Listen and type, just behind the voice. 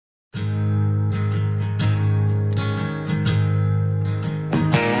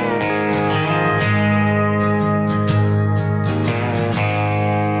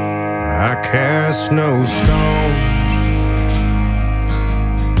cast no stones,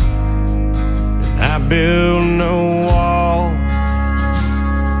 and I build no walls,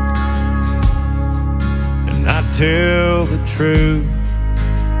 and I tell the truth.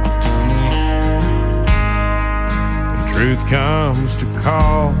 When truth comes to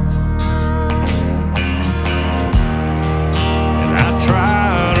call, and I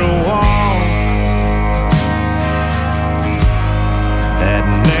try to walk that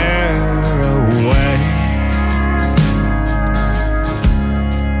narrow way.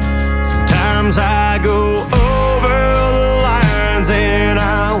 Sometimes I go over the lines and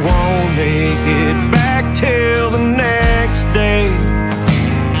I won't make it back till the next day.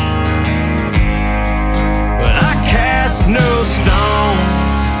 But I cast no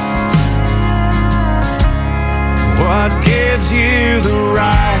stones. What gives you the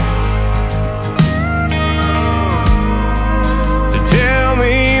right to tell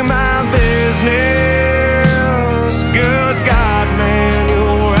me my business? Good God, man,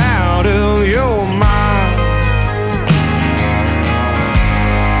 you're out of your mind.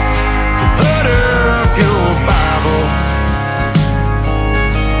 So put up your Bible.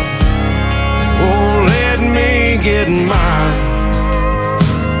 Won't let me get mine.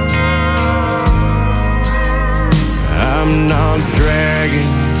 I'm not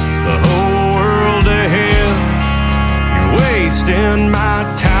dragging the whole world to hell. You're wasting my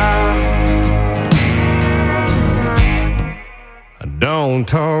time. I don't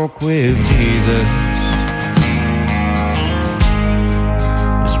talk with Jesus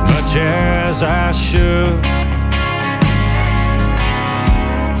as much as I should.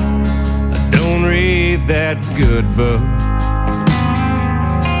 I don't read that good book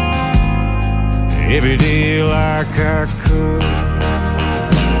every day like I could.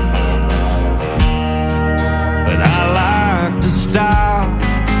 But I like to stop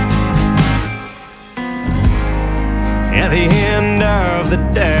at the end of the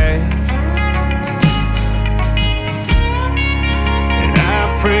day, and I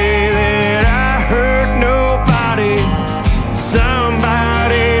pray that I hurt nobody.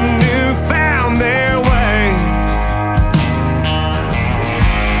 Somebody new found their way,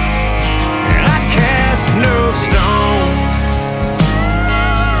 and I cast no stones.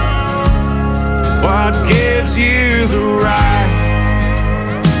 What gives you the right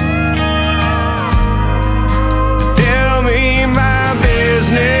to tell me my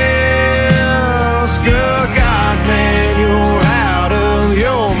business? Good God, man, you're out of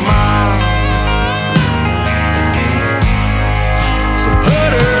your mind. So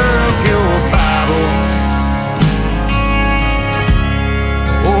put up your Bible.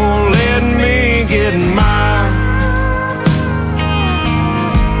 Oh, let me get mine.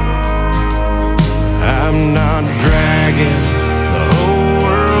 I'm not dragging the whole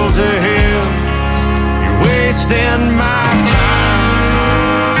world to hell. You're wasting my time.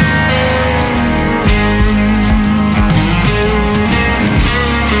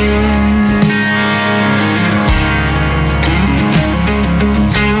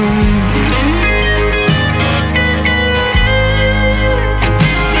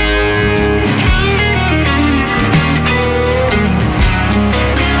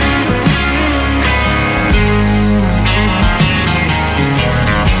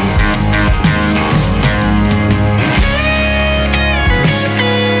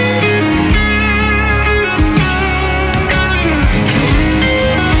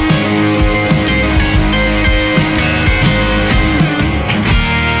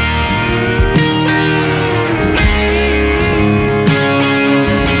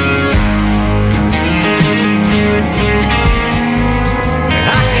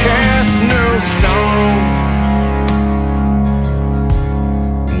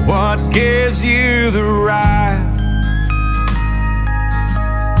 What gives you the right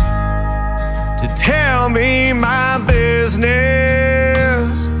to tell me my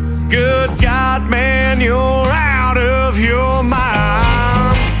business? Good God, man, you're out of your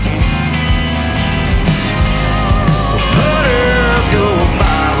mind. So put up your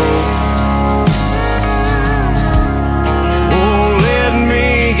Bible. Oh, let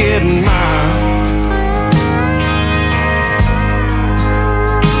me get mine.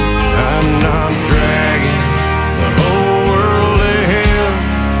 I'm not dragging the whole world to hell.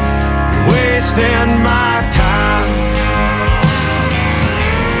 You're wasting my time.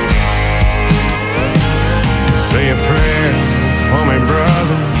 Say a prayer for me,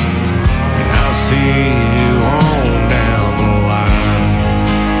 brother, and I'll see you on down the line.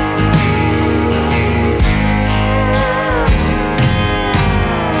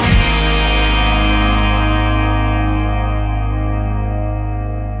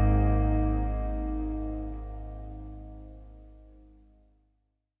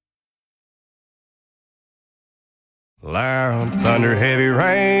 Loud thunder, heavy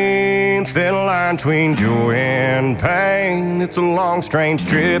rain, thin line between joy and pain. It's a long, strange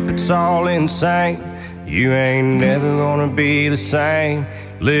trip, it's all insane. You ain't never gonna be the same.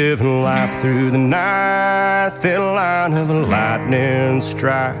 Living life through the night, thin line of a lightning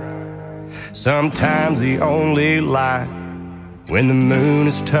strike. Sometimes the only light when the moon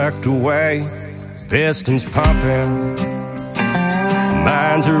is tucked away. Pistons pumping,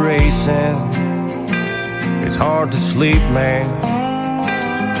 minds are racing. It's hard to sleep, man,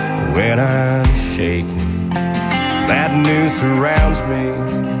 when I'm shaking. Bad news surrounds me,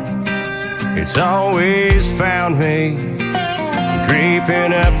 it's always found me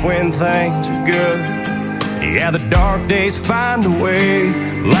creeping up when things are good. Yeah, the dark days find a way.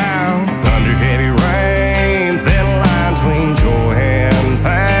 Loud thunder, heavy rain, thin line between joy and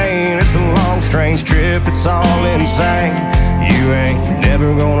pain. It's a long, strange trip, it's all insane. You ain't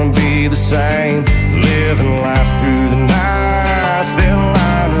never gonna be the same. Living life through the night, thin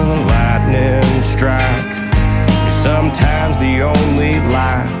line of a lightning strike. Sometimes the only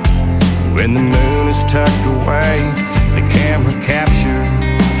light when the moon is tucked away. The camera captures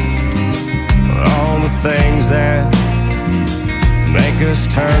all the things that make us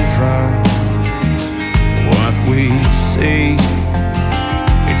turn from what we see.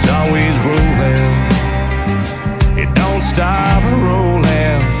 It's always rolling, it don't stop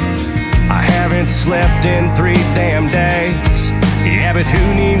rolling. I haven't slept in 3 damn days. Yeah, but who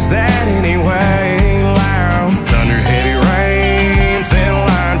needs that anyway? Loud thunder, heavy rain, thin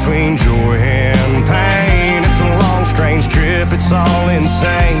line between joy and pain. It's a long, strange trip, it's all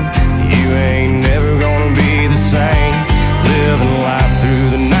insane. You ain't never gonna be the same. Living life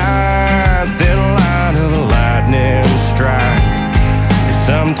through the night, thin line of a lightning strike. Is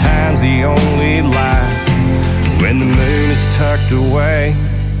sometimes the only light when the moon is tucked away.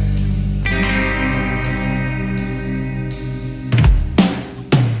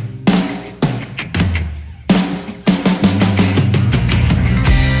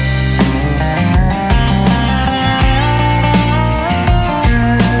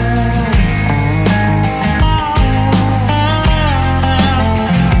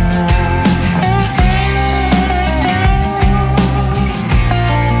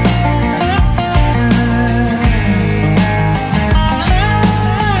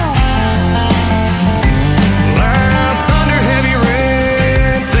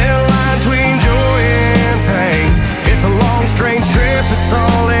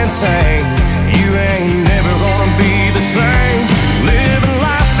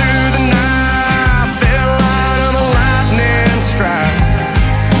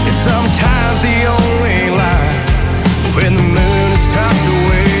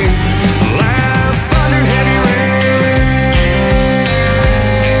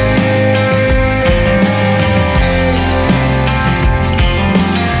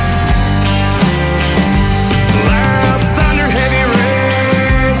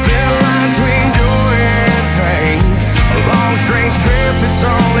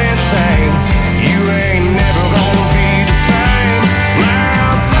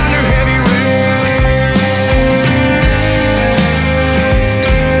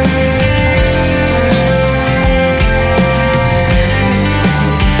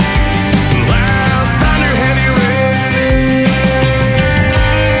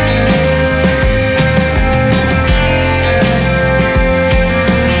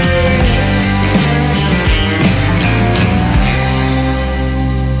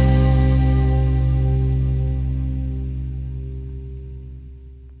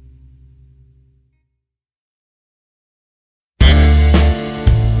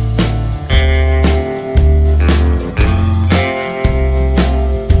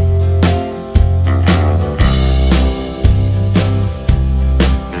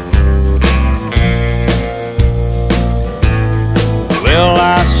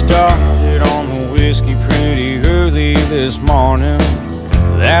 This morning,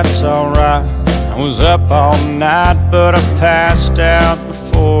 that's alright. I was up all night, but I passed out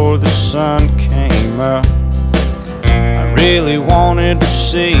before the sun came up. I really wanted to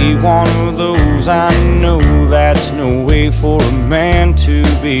see one of those. I know that's no way for a man to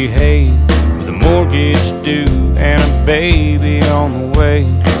behave, with a mortgage due and a baby on the way.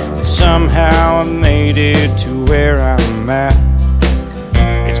 And somehow I made it to where I'm at.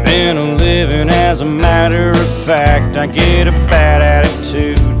 It's been a living as a matter of fact. I get a bad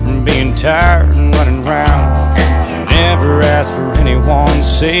attitude from being tired and running around. Never asked for anyone to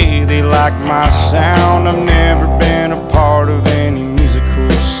say they like my sound. I've never been a part of any musical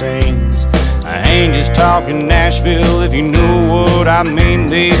scenes. I ain't just talking Nashville, if you know what I mean.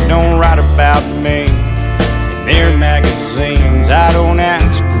 They don't write about me, they their magazines. I don't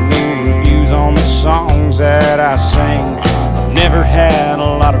ask for no reviews on the songs that I sing. I've never had a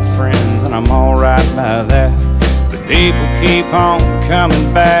lot of friends, and I'm alright by that. But people keep on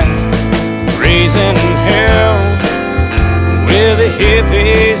coming back, raising hell with the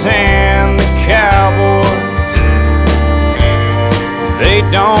hippies and the cowboys. They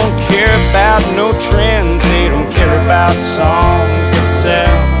don't care about no trends, they don't care about songs that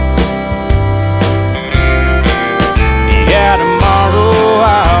sell. Yeah, tomorrow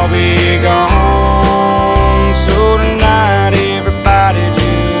I'll be gone, so tonight everybody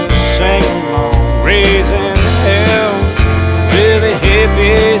just sing along, raising hell with the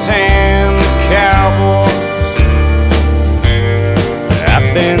hippies and the cowboys. I've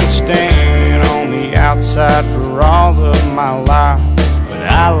been standing on the outside for all of my life, but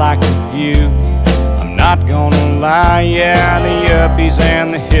I like the view, I'm not gonna lie. Yeah, the yuppies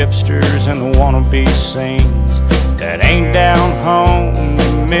and the hipsters and the wannabe scenes, that ain't down home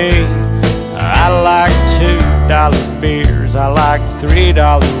to me. I like $2 beers, I like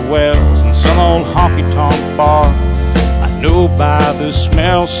 $3 wells, and some old honky-tonk bar I know by the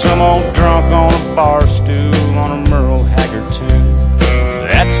smell. Some old drunk on a bar stool on a Merle Haggard tune.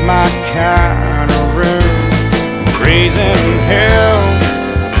 That's my kind of room, raising hell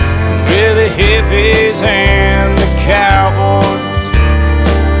with the hippies and the cowboys.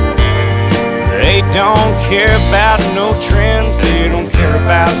 They don't care about no trends, they don't care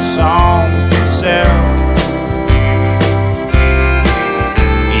about songs that sell.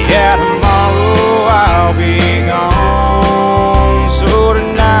 Yeah, tomorrow I'll be gone, so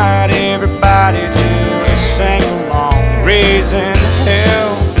tonight everybody just sing along, raising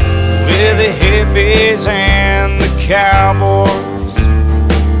hell with the hippies and the cowboys.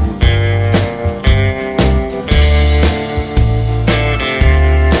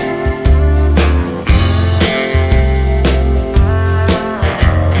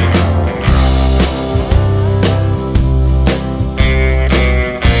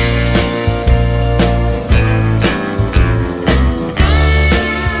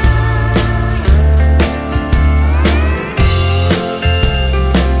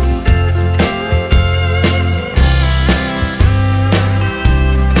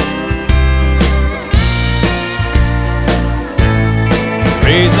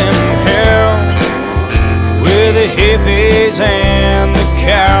 Raising hell with the hippies and the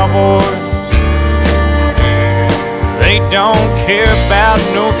cowboys. They don't care about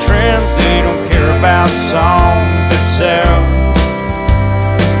no trends, they don't care about songs that sell.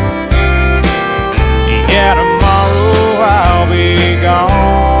 Yeah, tomorrow I'll be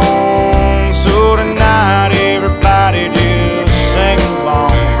gone, so tonight everybody just sing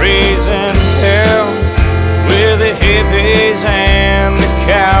along, raising hell with the hippies and the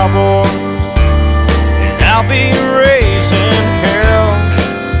cowboys. And I'll be raising hell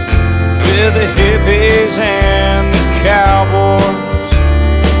with the hippies and the cowboys.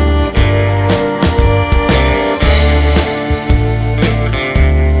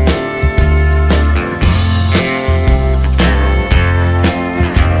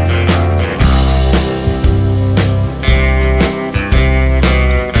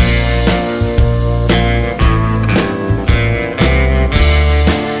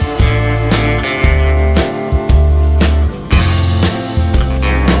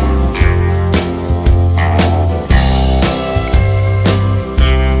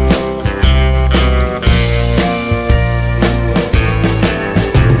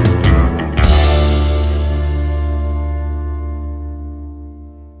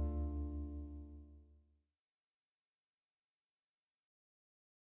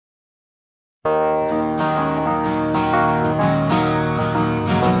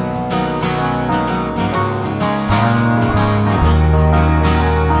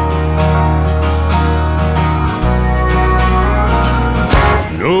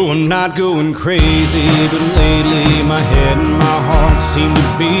 I'm not going crazy, but lately my head and my heart seem to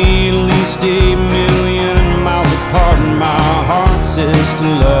be at least 1,000,000 miles apart. And my heart says to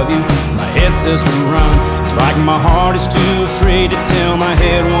love you, my head says to run. It's like my heart is too afraid to tell my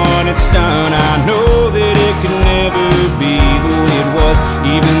head when it's done. I know that it could never be the way it was,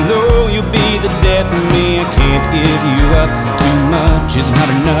 even though you'll be the death of me. I can't give you up. Too much is not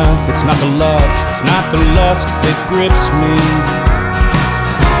enough. It's not the love, it's not the lust that grips me.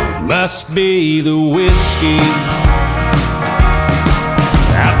 Must be the whiskey.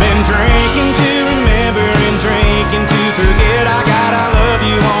 I've been drinking to remember and drinking to forget. I got I love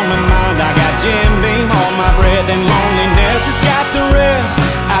you on my mind, I got Jim Beam on my breath, and loneliness has got the rest.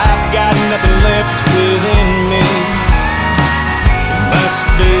 I've got nothing left within me. It must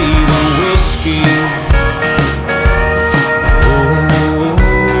be the whiskey.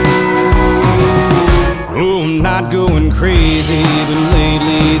 crazy, but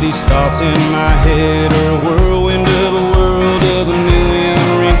lately these thoughts in my head are a whirlwind of a world of a million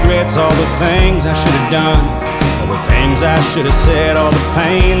regrets. All the things I should have done, all the things I should have said, all the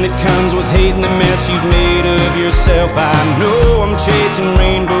pain that comes with hating the mess you've made of yourself. I know I'm chasing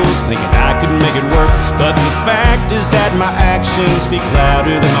rainbows, thinking I could make it work, but the fact is that my actions speak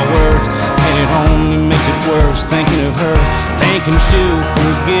louder than my words, and it only makes it worse thinking of her, thinking she'll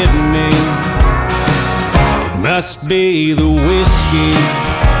forgive me. It must be the whiskey.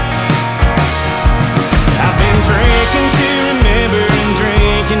 I've been drinking to remember and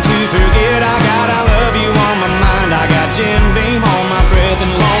drinking to forget. I got I love you on my mind, I got Jim Beam on my breath,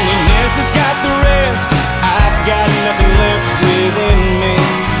 and loneliness has got the rest. I've got nothing left within me.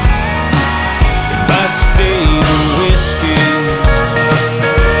 It must be the whiskey.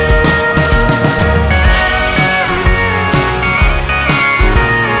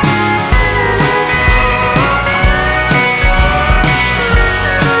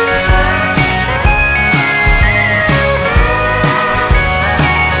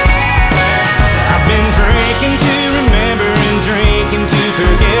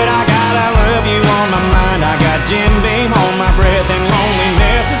 Jim Beam on my breath, and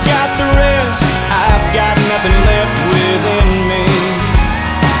loneliness has got the rest. I've got nothing left within me.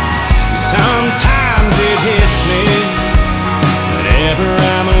 Sometimes it hits me whenever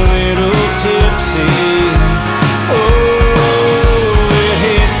I'm a little tipsy. Oh, it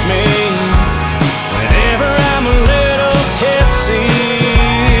hits me whenever I'm a little tipsy.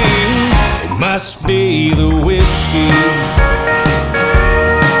 It must be the whiskey.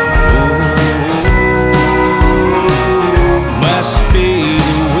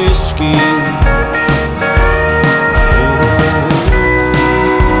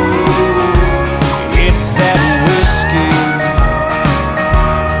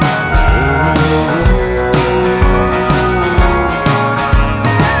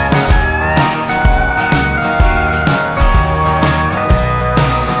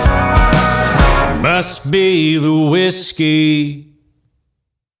 Must be the whiskey.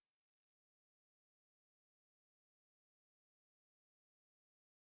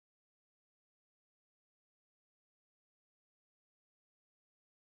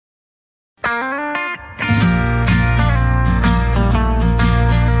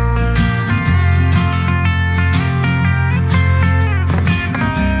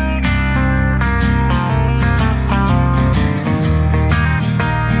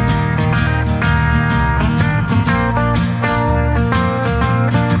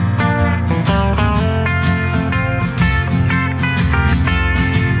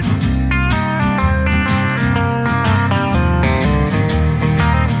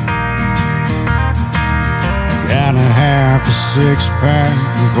 Six-pack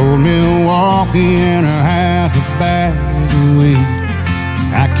of old Milwaukee and a half a bag of weed.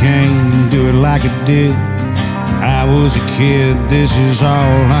 I can't do it like I did when I was a kid. This is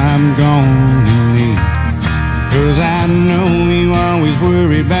all I'm gonna need, 'cause I know you always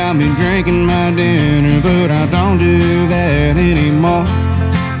worry about me drinking my dinner, but I don't do that anymore.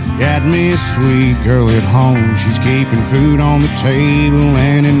 Got me a sweet girl at home, she's keeping food on the table,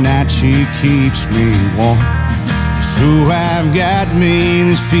 and at night she keeps me warm. So I've got me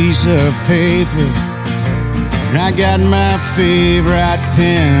this piece of paper, and I got my favorite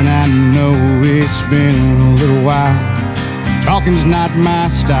pen. I know it's been a little while, talking's not my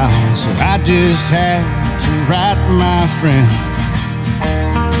style, so I just had to write my friend.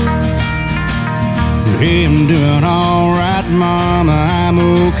 Hey, I'm doing alright, Mama, I'm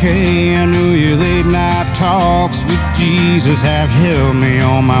okay. I know your late night talks with Jesus have helped me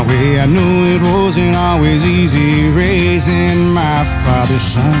on my way. I know it wasn't always easy raising my father's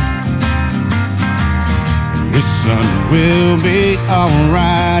son, and this son will be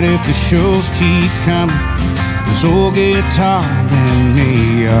alright if the shows keep coming. This old guitar and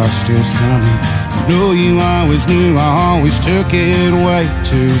me are still strumming. I know you always knew I always took it way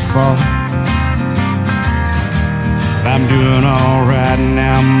too far. I'm doing alright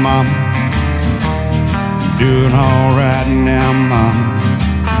now, Mom. Doing alright now, Mom.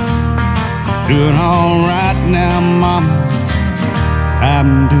 Doing alright now, Mom.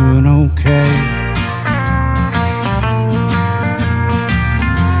 I'm doing okay.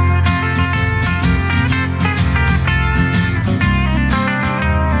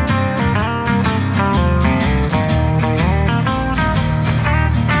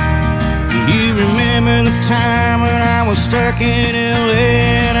 You remember the time when I was stuck in LA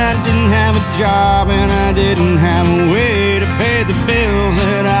and I didn't have a job and I didn't have a way to pay the bills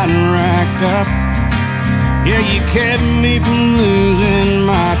that I'd racked up? Yeah, you kept me from losing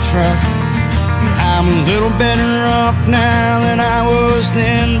my truck. I'm a little better off now than I was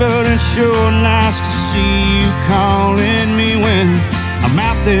then, but it's sure nice to see you calling me when I'm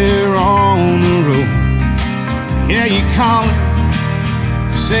out there on the road. Yeah, you calling,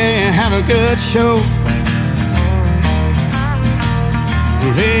 saying have a good show.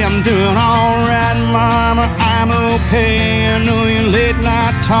 Hey, I'm doing alright, mama, I'm okay. I know your late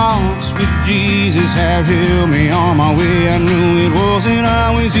night talks with Jesus have healed me on my way. I knew it wasn't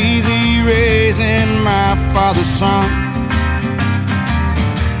always easy raising my father's son.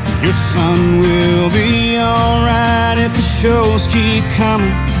 Your son will be alright if the shows keep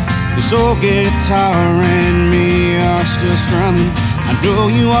coming. This old guitar and me are still strumming. I know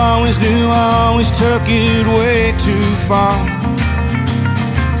you always knew, always took it way too far.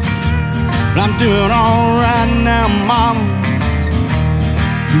 But I'm doing alright now, mama.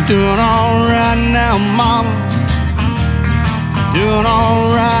 I'm doing alright now, mama. Doing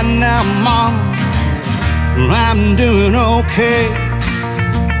alright now, mama. Well, I'm doing okay.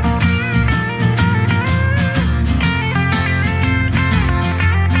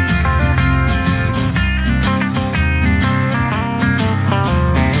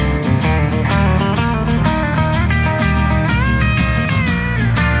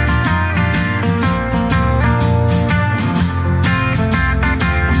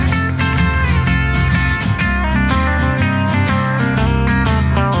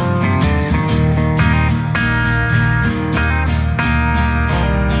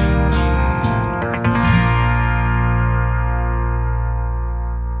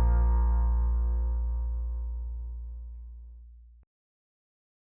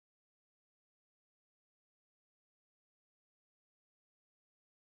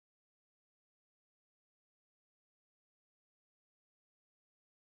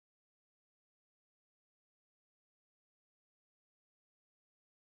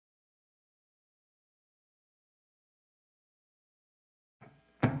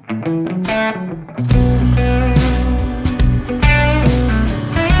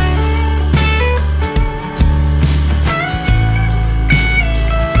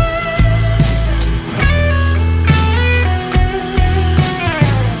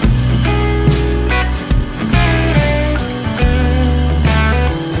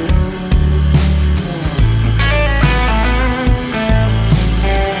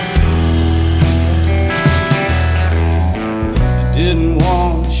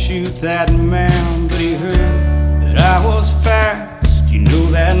 That man, but he heard that I was fast. You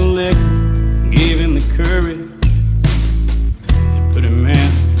know that liquor gave him the courage to put him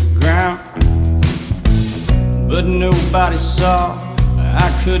in the ground. But nobody saw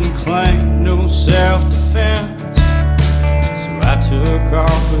I couldn't claim no self-defense. So I took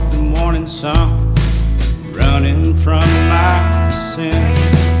off with the morning sun, running from my sin.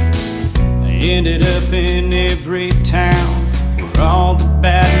 I ended up in every town where all the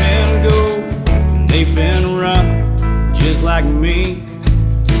bad men go, and they've been running just like me.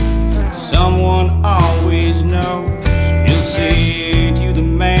 Someone always knows. He'll say to the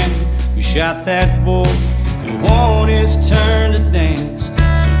man who shot that boy, it won't his turn to dance.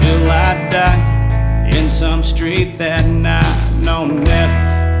 So he'll lie die in some street that night. No,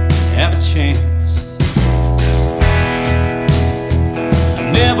 never have a chance. I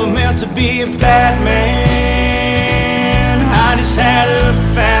never meant to be a bad man. I just had a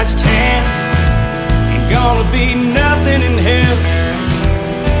fast hand. Ain't gonna be nothing in hell.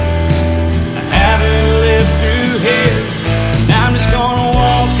 I haven't lived through hell, and I'm just gonna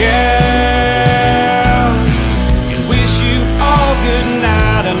walk out and wish you all good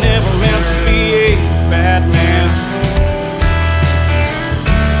night. I never meant to be a bad man.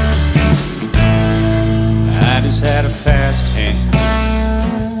 I just had a fast hand.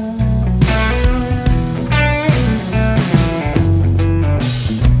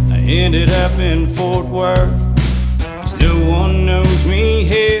 Ended up in Fort Worth, 'cause no one knows me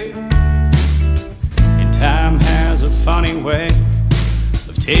here. And time has a funny way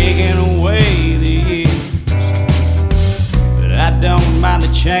of taking away the years. But I don't mind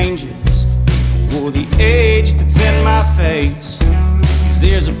the changes or the age that's in my face, 'cause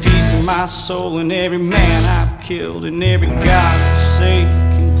there's a piece of my soul in every man I've killed, in every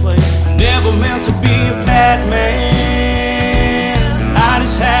God-forsaken place. I never meant to be a bad man. I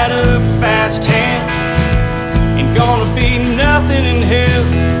just had a fast hand. Ain't gonna be nothing in hell.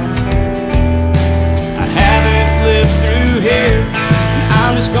 I haven't lived through hell, and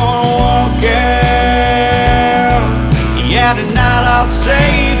I'm just gonna walk out. Yeah, tonight I'll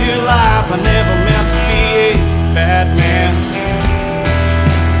save your life. I never meant to be a bad man.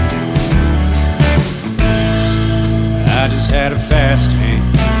 I just had a fast hand.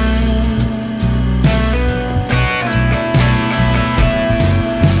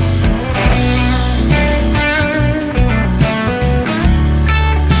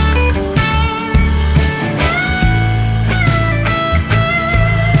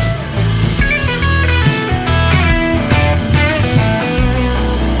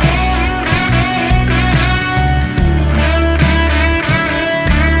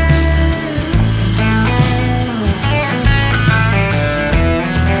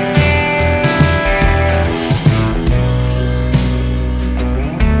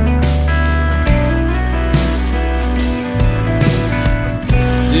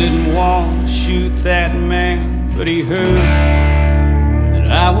 didn't want to shoot that man, but he heard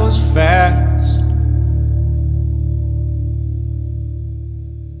that I was fast.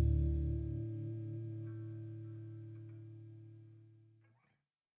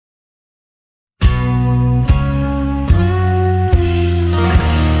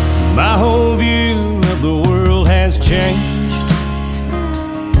 My whole view of the world has changed.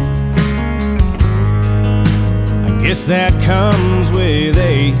 I guess that comes with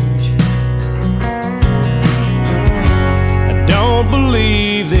age. I don't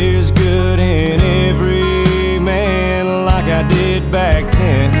believe there's good in every man like I did back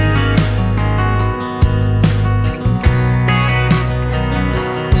then.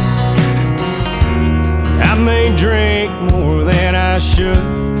 I may drink more than I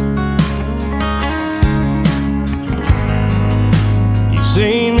should.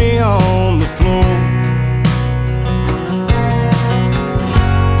 Seen me on the floor.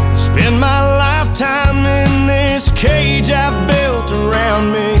 Spend my lifetime in this cage I've built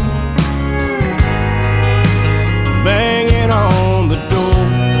around me, banging on the door.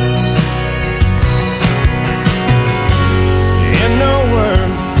 In no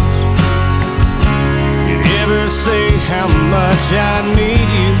words could ever say how much I need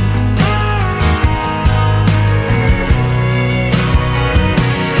you.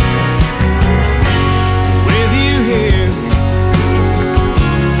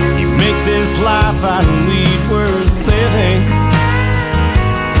 This life I lead worth living.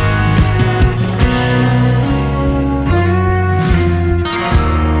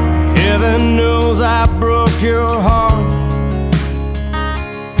 Heaven knows I broke your heart.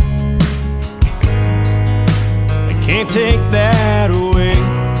 I can't take that away.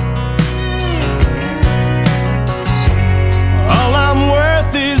 All I'm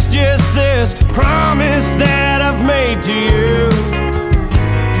worth is just this promise that I've made to you.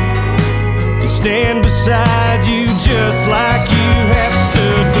 Stand beside you just like you have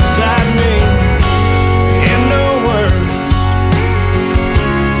stood beside me. And no word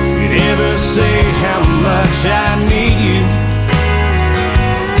could ever say how much I need you.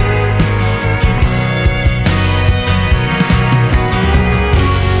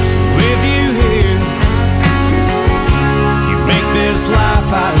 With you here, you make this life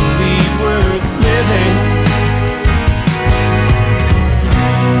I lead worth living.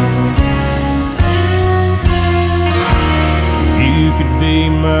 You could be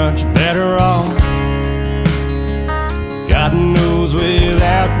much better off, God knows,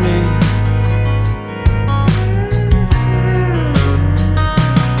 without me.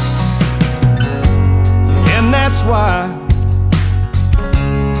 And that's why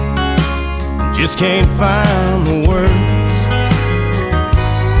I just can't find the words.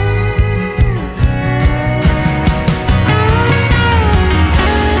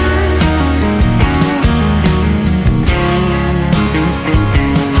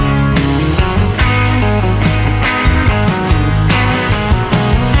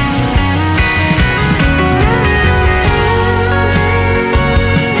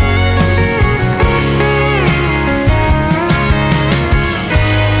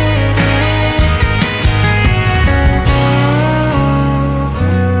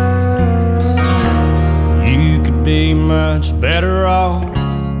 Much better off,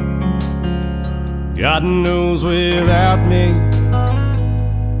 God knows, without me.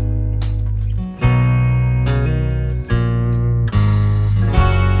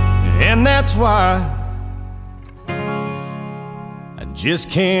 And that's why I just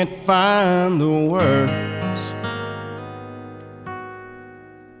can't find the words.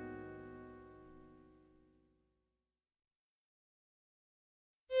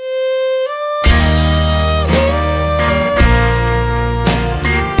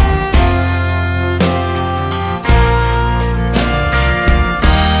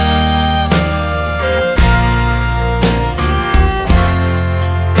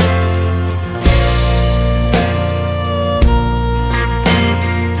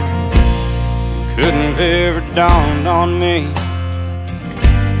 Ever dawned on me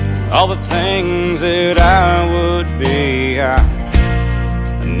all the things that I would be. I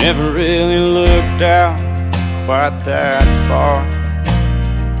never really looked out quite that far.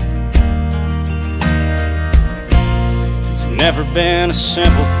 It's never been a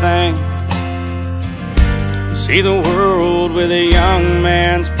simple thing to see the world with a young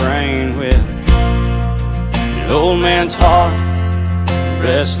man's brain, with an old man's heart, a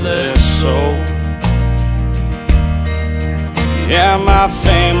restless soul. Yeah, my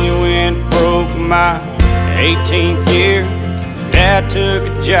family went broke my 18th year. Dad took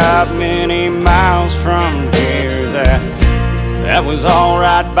a job many miles from here. That that was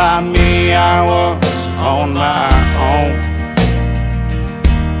alright by me. I was on my own.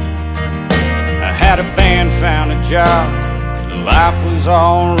 I had a band, found a job, life was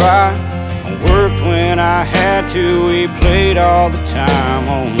alright. I worked when I had to, we played all the time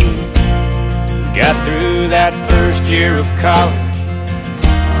only. Got through that first year of college,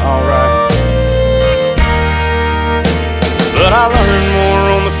 alright. But I learned more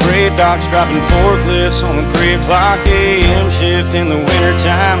on the freight docks, driving forklifts on the 3 o'clock a.m. shift in the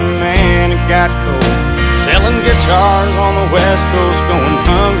wintertime. Man, it got cold. Selling guitars on the west coast, going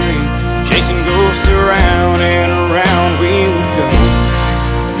hungry, chasing ghosts around and around we would go.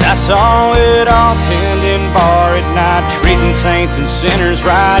 I saw it all tending bar at night. Treating saints and sinners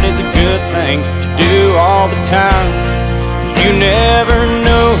right is a good thing to do all the time. You never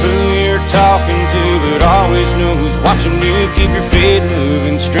know who you're talking to, but always know who's watching you. Keep your feet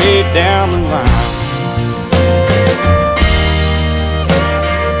moving straight down the line.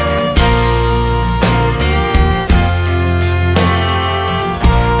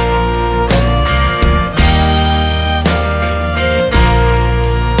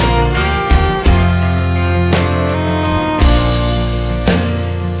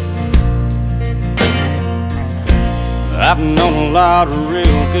 I've known a lot of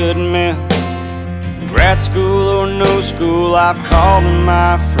real good men, grad school or no school, I've called them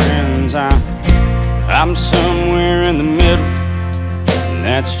my friends. I'm somewhere in the middle, and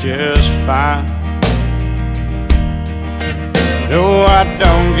that's just fine. No, I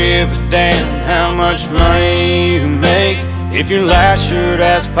don't give a damn how much money you make. If your last shirt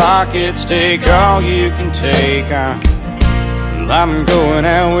has pockets, take all you can take. I'm going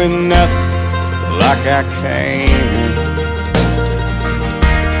out with nothing like I came.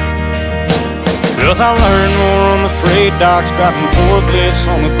 'Cause I learned more on the freight docks, driving forklifts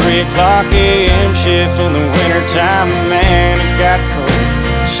on the 3 o'clock a.m. shift in the wintertime. Man, it got cold.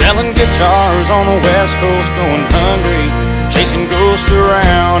 Selling guitars on the west coast, going hungry, chasing ghosts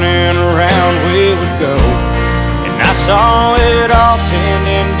around and around we would go. And I saw it all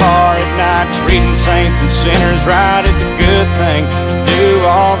tending bar at night. Treating saints and sinners right is a good thing to do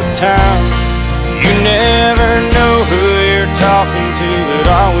all the time. You never know who you're talking to, but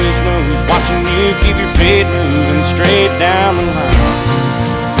always know who's watching you. Keep your feet moving straight down the line.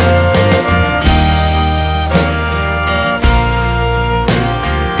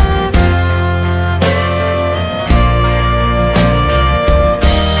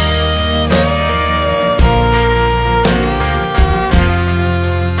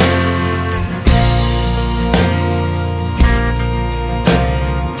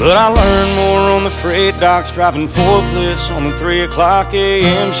 But I learned more on the freight docks, driving forklifts on the 3 o'clock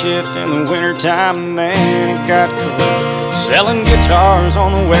a.m. shift in the wintertime. Man, it got cold. Selling guitars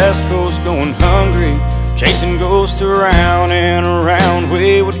on the west coast, going hungry, chasing ghosts around and around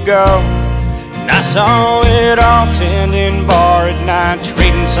we would go. And I saw it all tending bar at night.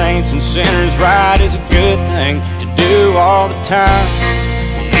 Treating saints and sinners right is a good thing to do all the time.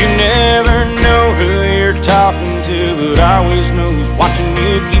 You never know who you're talking to, but always know who's watching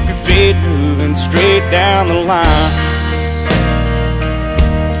you. Keep your feet moving straight down the line.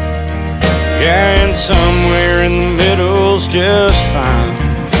 Yeah, and somewhere in the middle's just fine.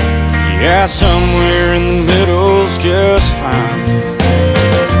 Yeah, somewhere in the middle's just fine.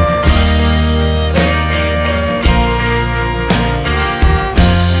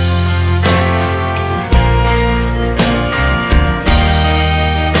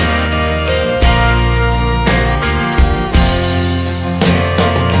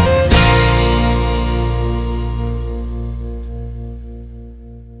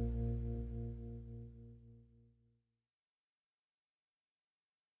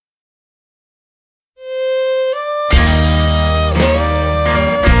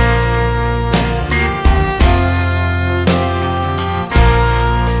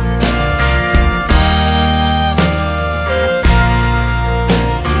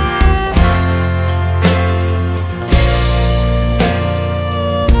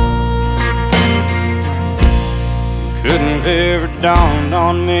 Couldn't have ever dawned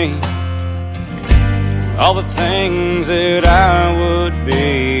on me all the things that I would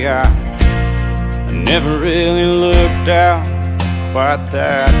be. I never really looked out quite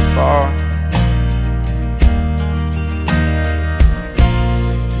that far.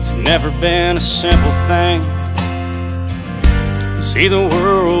 It's never been a simple thing to see the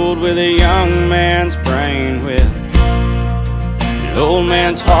world with a young man's brain, with an old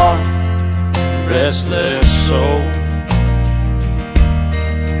man's heart, restless soul.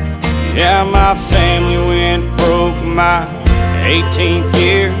 Yeah, my family went broke my 18th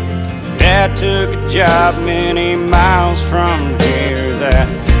year. Dad took a job many miles from here.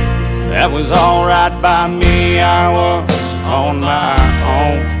 That was alright by me, I was on my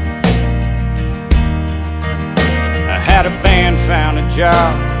own. I had a band, found a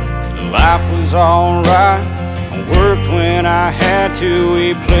job, life was alright. I worked when I had to,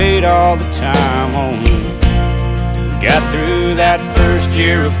 we played all the time only. Got through that first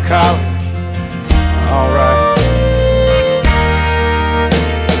year of college, alright.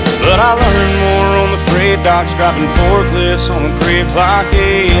 But I learned more on the freight docks, driving forklifts on the 3 o'clock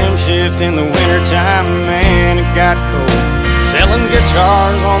a.m. shift in the wintertime. Man, it got cold. Selling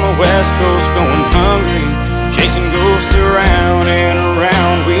guitars on the west coast, going hungry, chasing ghosts around and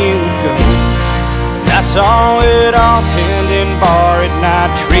around we would go. I saw it all tending bar at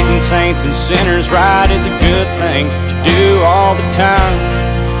night, treating saints and sinners right is a good thing to do all the time.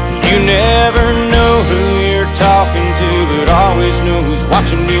 You never know who you're talking to, but always know who's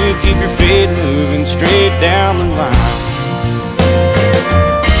watching you. Keep your feet moving straight down the line.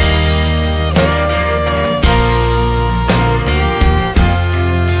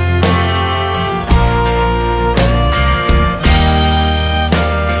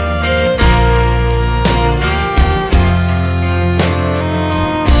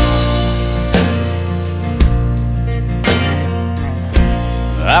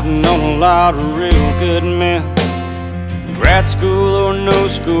 I've known a lot of real good men, grad school or no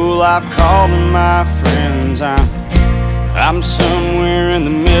school, I've called them my friends. I'm somewhere in the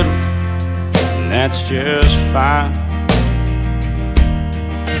middle, and that's just fine.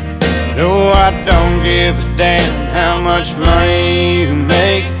 No, I don't give a damn how much money you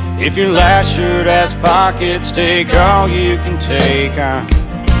make. If your last shirt has pockets, take all you can take.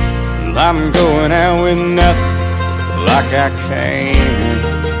 I'm going out with nothing like I came.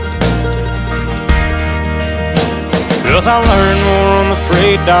 'Cause I learned more on the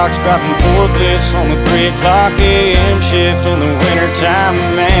freight docks, driving forklifts on the 3 o'clock a.m. shift in the wintertime.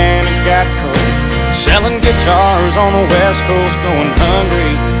 Man, it got cold. Selling guitars on the west coast, going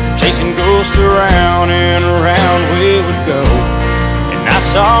hungry, chasing ghosts around and around we would go. And I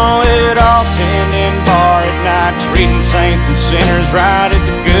saw it all tending bar at night, treating saints and sinners right is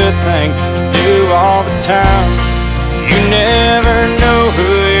a good thing to do all the time. You never know who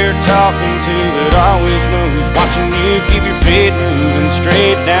you're talking to, but always know who's watching you. Keep your feet moving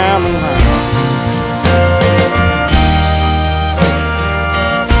straight down the line.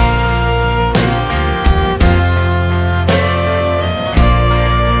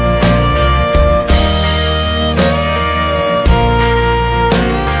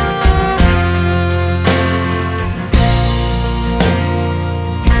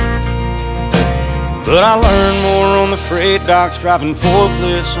 But I learned more on the freight docks, driving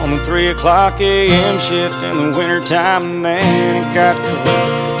forklifts on the 3 o'clock a.m. shift in the wintertime. Man, it got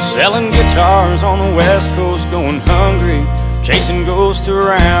cold. Selling guitars on the west coast, going hungry, chasing ghosts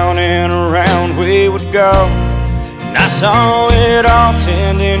around and around we would go. And I saw it all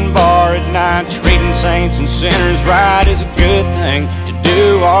tending bar at night, treating saints and sinners right is a good thing to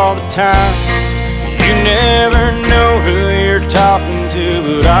do all the time. You never know who you're talking to,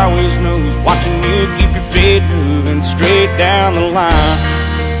 but always know who's watching you. Keep your feet moving straight down the line.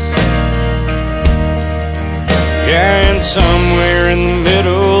 Yeah, and somewhere in the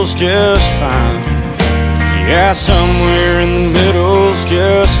middle's just fine. Yeah, somewhere in the